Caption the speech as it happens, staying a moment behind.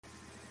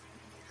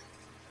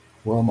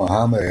Well,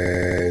 Mohammed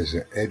is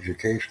an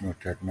educational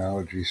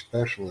technology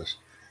specialist.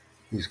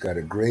 He's got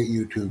a great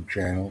YouTube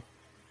channel,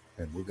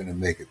 and we're going to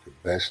make it the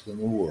best in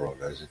the world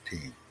as a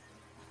team.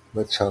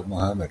 Let's help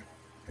Mohammed.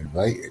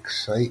 Invite,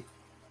 excite,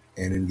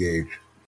 and engage.